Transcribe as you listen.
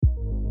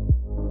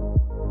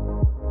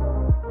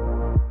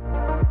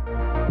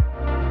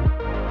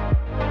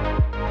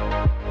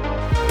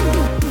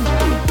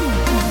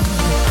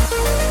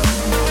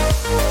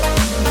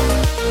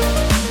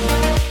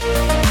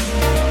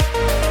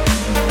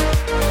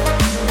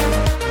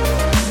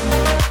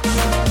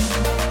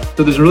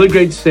So there's a really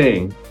great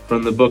saying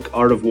from the book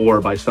Art of War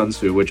by Sun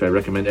Tzu, which I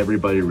recommend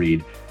everybody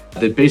read,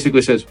 that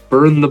basically says,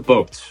 burn the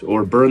boats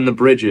or burn the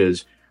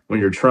bridges when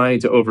you're trying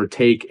to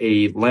overtake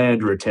a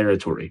land or a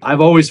territory.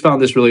 I've always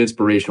found this really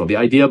inspirational. The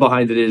idea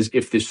behind it is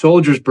if the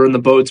soldiers burn the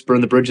boats,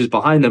 burn the bridges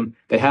behind them,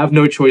 they have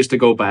no choice to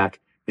go back.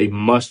 They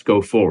must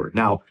go forward.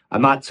 Now,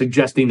 I'm not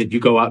suggesting that you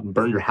go out and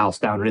burn your house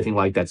down or anything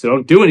like that, so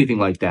don't do anything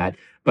like that.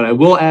 But I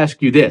will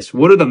ask you this.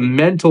 What are the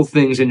mental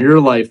things in your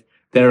life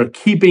that are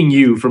keeping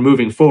you from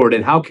moving forward,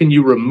 and how can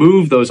you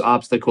remove those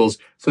obstacles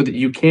so that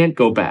you can't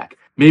go back?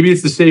 Maybe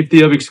it's the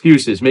safety of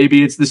excuses.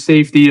 Maybe it's the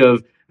safety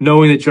of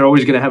knowing that you're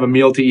always going to have a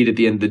meal to eat at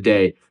the end of the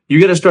day. You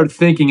got to start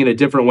thinking in a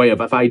different way of,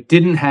 if I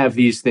didn't have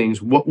these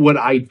things, what would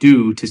I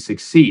do to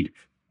succeed?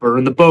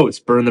 Burn the boats,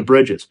 burn the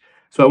bridges.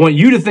 So I want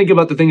you to think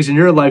about the things in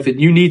your life that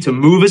you need to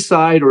move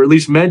aside, or at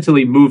least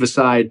mentally move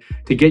aside,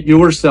 to get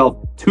yourself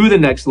to the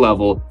next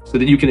level so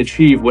that you can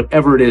achieve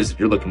whatever it is that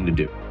you're looking to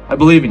do. I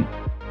believe in you.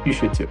 You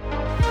should too.